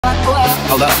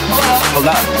hold up, hold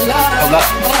up, hold up,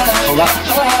 hold up,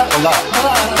 hold up,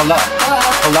 hold up,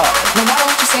 hold up.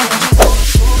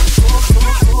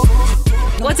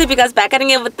 What's up, you guys? Back at it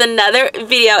again with another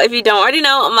video. If you don't already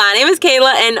know, my name is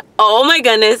Kayla, and oh my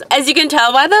goodness, as you can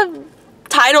tell by the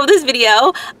title of this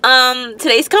video,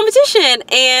 today's competition,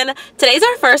 and today's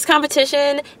our first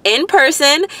competition in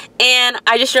person, and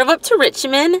I just drove up to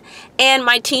Richmond, and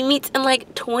my team meets in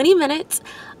like 20 minutes.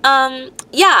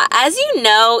 Yeah, as you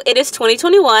know, it is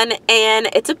 2021 and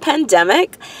it's a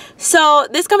pandemic, so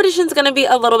this competition is going to be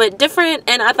a little bit different,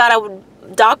 and I thought I would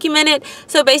document it.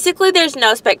 So basically there's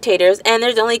no spectators, and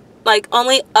there's only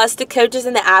us, the coaches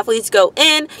and the athletes, go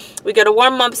in, we go to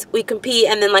warm-ups, we compete,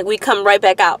 and then we come right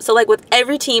back out. So with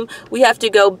every team we have to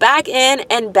go back in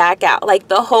and back out,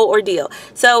 the whole ordeal.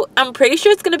 So I'm pretty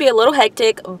sure it's going to be a little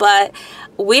hectic, but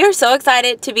we are so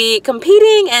excited to be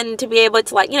competing and to be able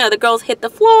to the girls hit the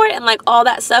floor and all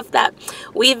that stuff that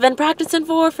we've been practicing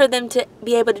for them to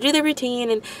be able to do their routine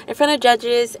and in front of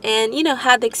judges and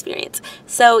have the experience.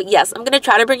 So yes, I'm gonna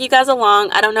try to bring you guys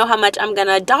along. I don't know how much I'm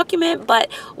gonna document, but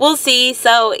we'll see.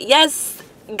 So yes,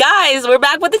 guys, we're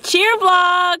back with the cheer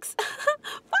vlogs.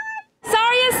 Bye.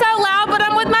 Sorry it's so loud, but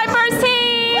I'm with my first team.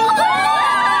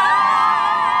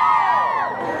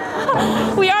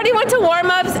 We already went to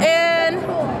warm-ups, and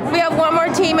we have one more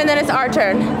team, and then it's our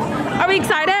turn. Are we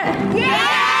excited? Yeah!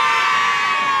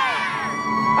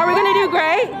 Are we gonna do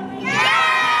great? Yeah!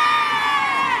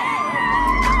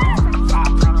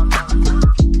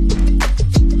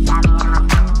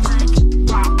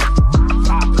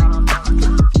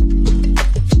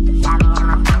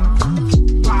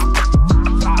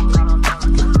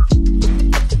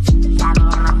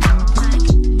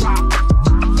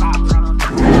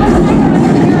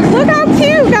 Look how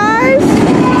cute, guys!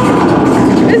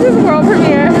 This is world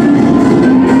premiere.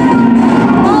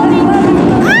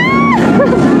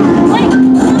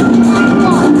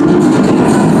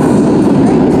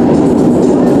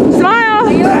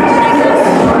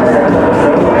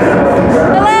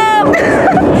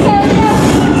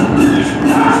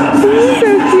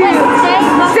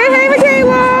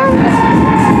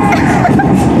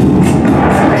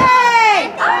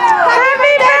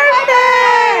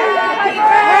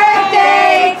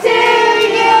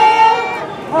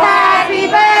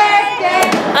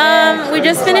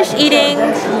 Just finished eating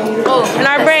in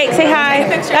our break. Say hi.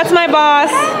 That's my boss.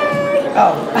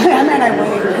 Oh,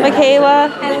 Michaela.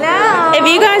 Hello. If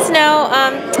you guys know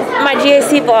my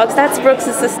GAC vlogs, that's Brooks'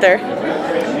 sister.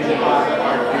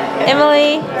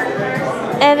 Emily.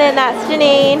 And then that's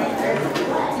Janine.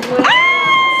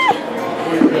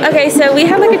 Ah! Okay, so we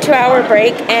have a 2-hour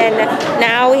break, and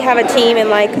now we have a team in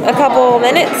a couple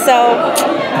minutes, so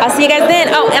I'll see you guys then.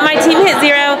 Oh, and my team hit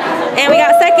 0, and we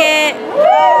got second.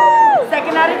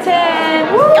 Second out of 10.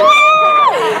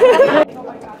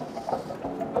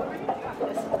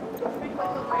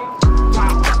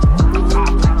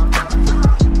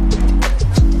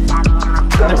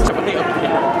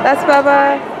 That's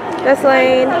Bubba. That's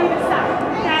Lane.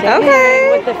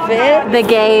 Okay. With the fit. The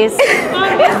gays.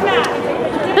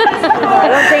 I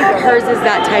don't think hers is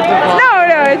that type of vlog.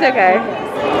 No, it's okay.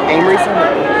 Amory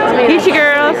said Peachy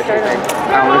girls. I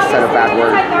almost said a bad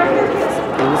word.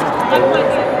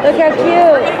 Look how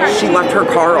cute. She left her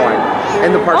car on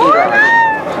in the parking garage.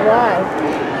 Why?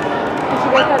 Did she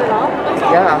break that at all?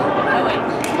 Yeah.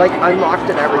 Unlocked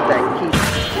and everything.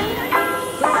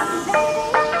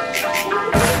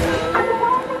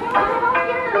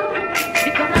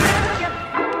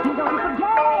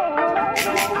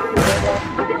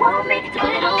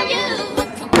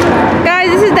 Guys,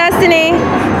 this is Destiny.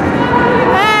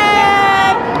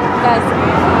 Hey! Guys,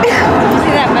 did you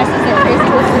see that message that Tracy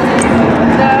was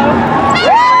No.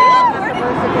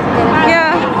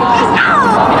 Yeah.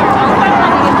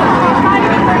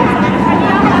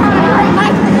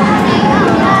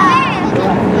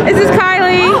 This is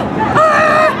Kylie.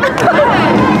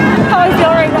 How I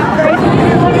feel right now, Tracy.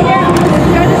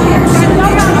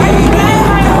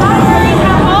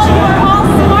 All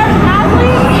smart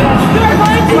athletes. You are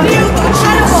going to do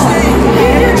incredible. You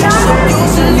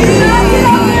do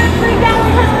not freak out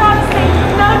because we're on stage.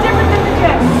 No different than the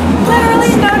gym.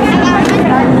 Literally no different than the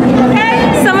gym. Okay?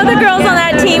 Some of the girls on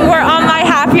that team were on my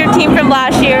half-year team from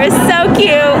last year. It's so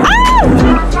cute. Ah!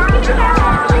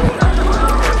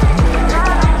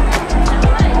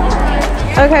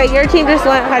 Okay, your team just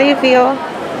went. How do you feel?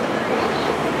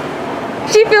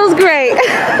 She feels great.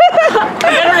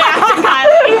 Good reaction,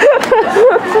 Kylie.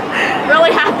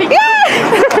 Really happy. Yeah.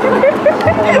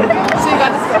 So you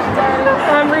got this stuff.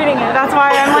 I'm reading it. That's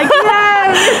why I'm like,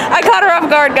 yes. I caught her off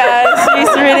guard, guys. She's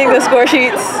reading the score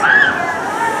sheets.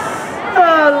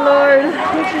 Oh, Lord.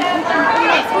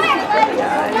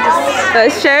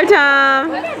 Let's share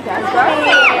time. This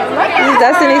is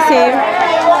Destiny's team.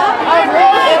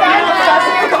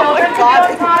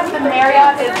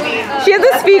 She has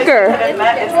a speaker.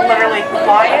 It's literally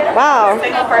quiet. Wow.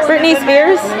 Britney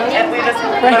Spears? And we just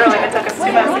literally, it took us 2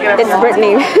 minutes to get It's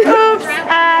Britney. Oops,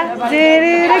 I did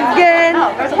it again.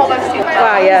 Oh, there's a whole bunch of people.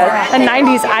 Wow, yes. A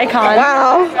 90s icon.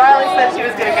 Wow. Riley said she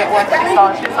was going to get one pretty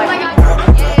solid. She was like,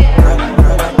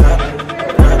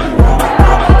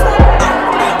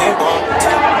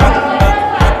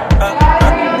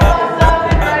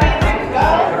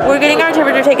 We're getting our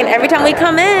temperature taken every time we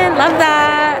come in. Love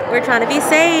that. We're trying to be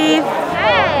safe.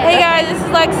 Hey guys, this is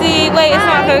Lexi. Wait, it's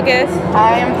not focused.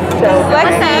 I am so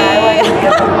Lexi.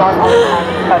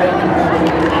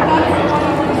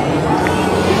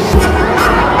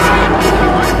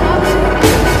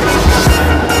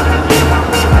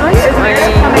 Is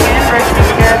Mary coming in or is she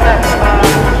scared that,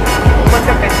 what's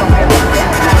her face on there?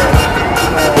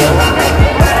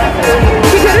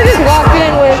 She could have just walked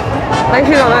in with, like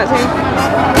she's on that team.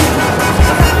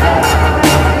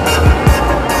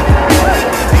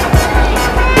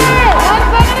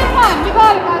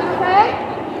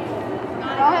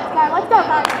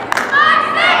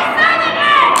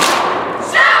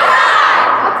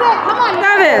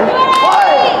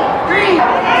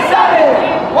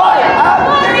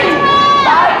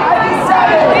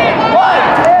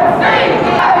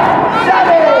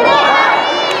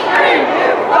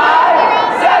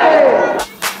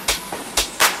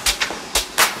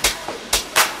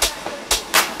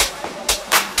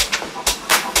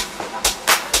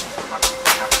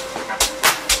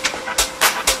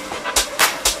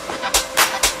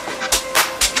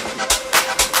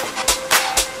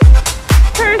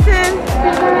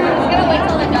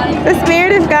 The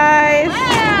spirit of guys.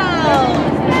 Wow.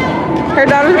 Her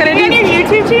daughter's gonna do. On your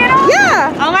YouTube channel?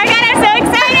 Yeah. Oh my god, I'm so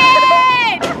excited!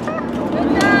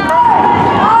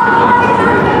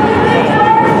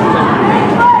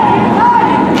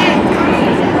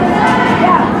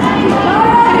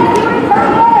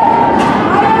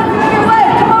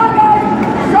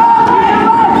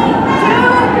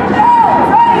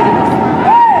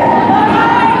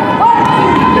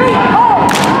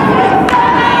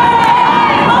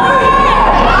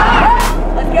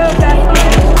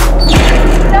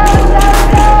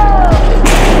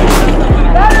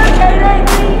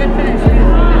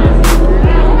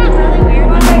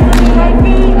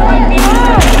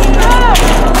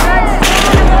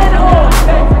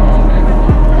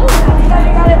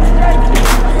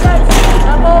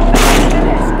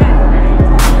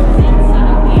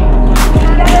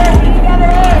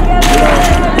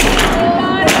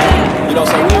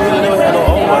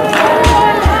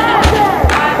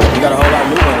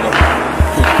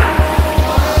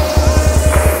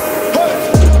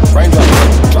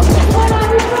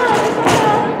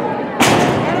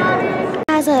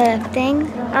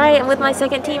 Alright, I'm with my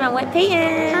second team. I went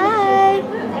Peyton. Hi.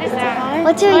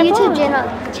 What's your YouTube channel?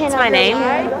 What's my name?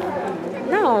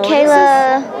 No.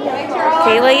 Kayla.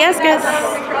 Kayla Yeskus.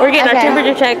 We're getting our Okay.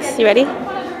 temperature checks. You ready?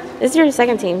 This is your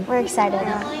second team. We're excited.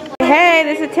 Hey,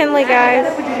 this is Tinley, guys.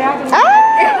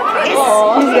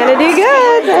 Oh! He's gonna do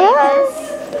good.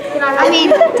 I mean,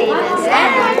 Davis.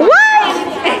 What?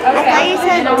 I thought you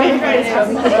said Davis.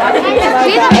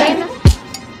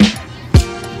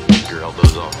 Your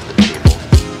elbows off.